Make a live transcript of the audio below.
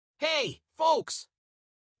Hey, folks!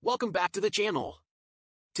 Welcome back to the channel.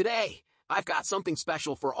 Today, I've got something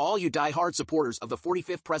special for all you die-hard supporters of the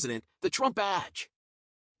 45th president, the Trump Badge.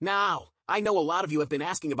 Now, I know a lot of you have been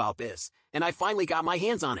asking about this, and I finally got my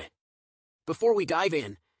hands on it. Before we dive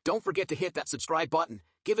in, don't forget to hit that subscribe button,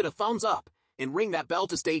 give it a thumbs up, and ring that bell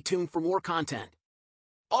to stay tuned for more content.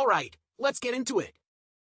 Alright, let's get into it.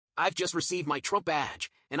 I've just received my Trump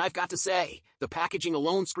Badge, and I've got to say, the packaging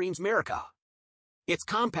alone screams America. It's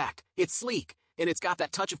compact, it's sleek, and it's got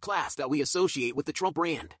that touch of class that we associate with the Trump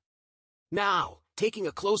brand. Now, taking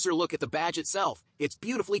a closer look at the badge itself, it's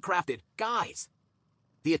beautifully crafted, guys.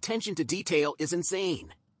 The attention to detail is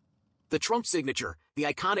insane. The Trump signature, the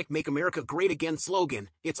iconic Make America Great Again slogan,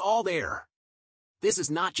 it's all there. This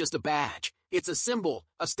is not just a badge, it's a symbol,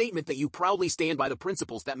 a statement that you proudly stand by the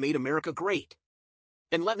principles that made America great.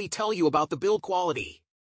 And let me tell you about the build quality.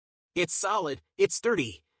 It's solid, it's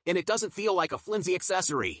sturdy, and it doesn't feel like a flimsy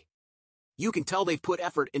accessory. You can tell they've put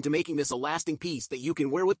effort into making this a lasting piece that you can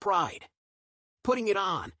wear with pride. Putting it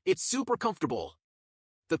on, it's super comfortable.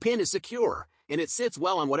 The pin is secure, and it sits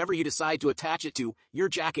well on whatever you decide to attach it to, your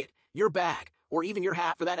jacket, your bag, or even your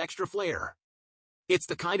hat for that extra flair. It's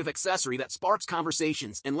the kind of accessory that sparks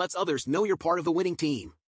conversations and lets others know you're part of the winning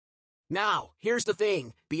team. Now, here's the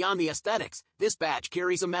thing, beyond the aesthetics, this badge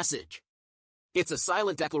carries a message. It's a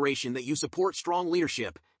silent declaration that you support strong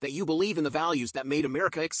leadership, that you believe in the values that made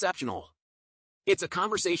America exceptional. It's a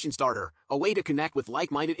conversation starter, a way to connect with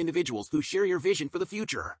like-minded individuals who share your vision for the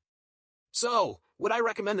future. So, would I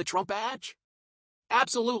recommend the Trump Badge?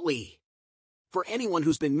 Absolutely. For anyone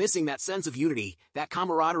who's been missing that sense of unity, that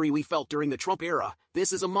camaraderie we felt during the Trump era,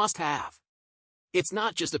 this is a must-have. It's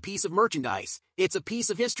not just a piece of merchandise, it's a piece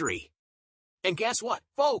of history. And guess what,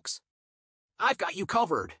 folks? I've got you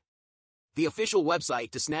covered. The official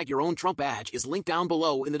website to snag your own Trump Badge is linked down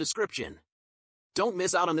below in the description. Don't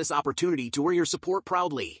miss out on this opportunity to wear your support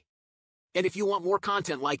proudly. And if you want more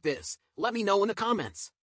content like this, let me know in the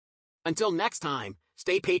comments. Until next time,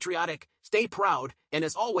 stay patriotic, stay proud, and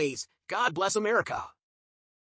as always, God bless America.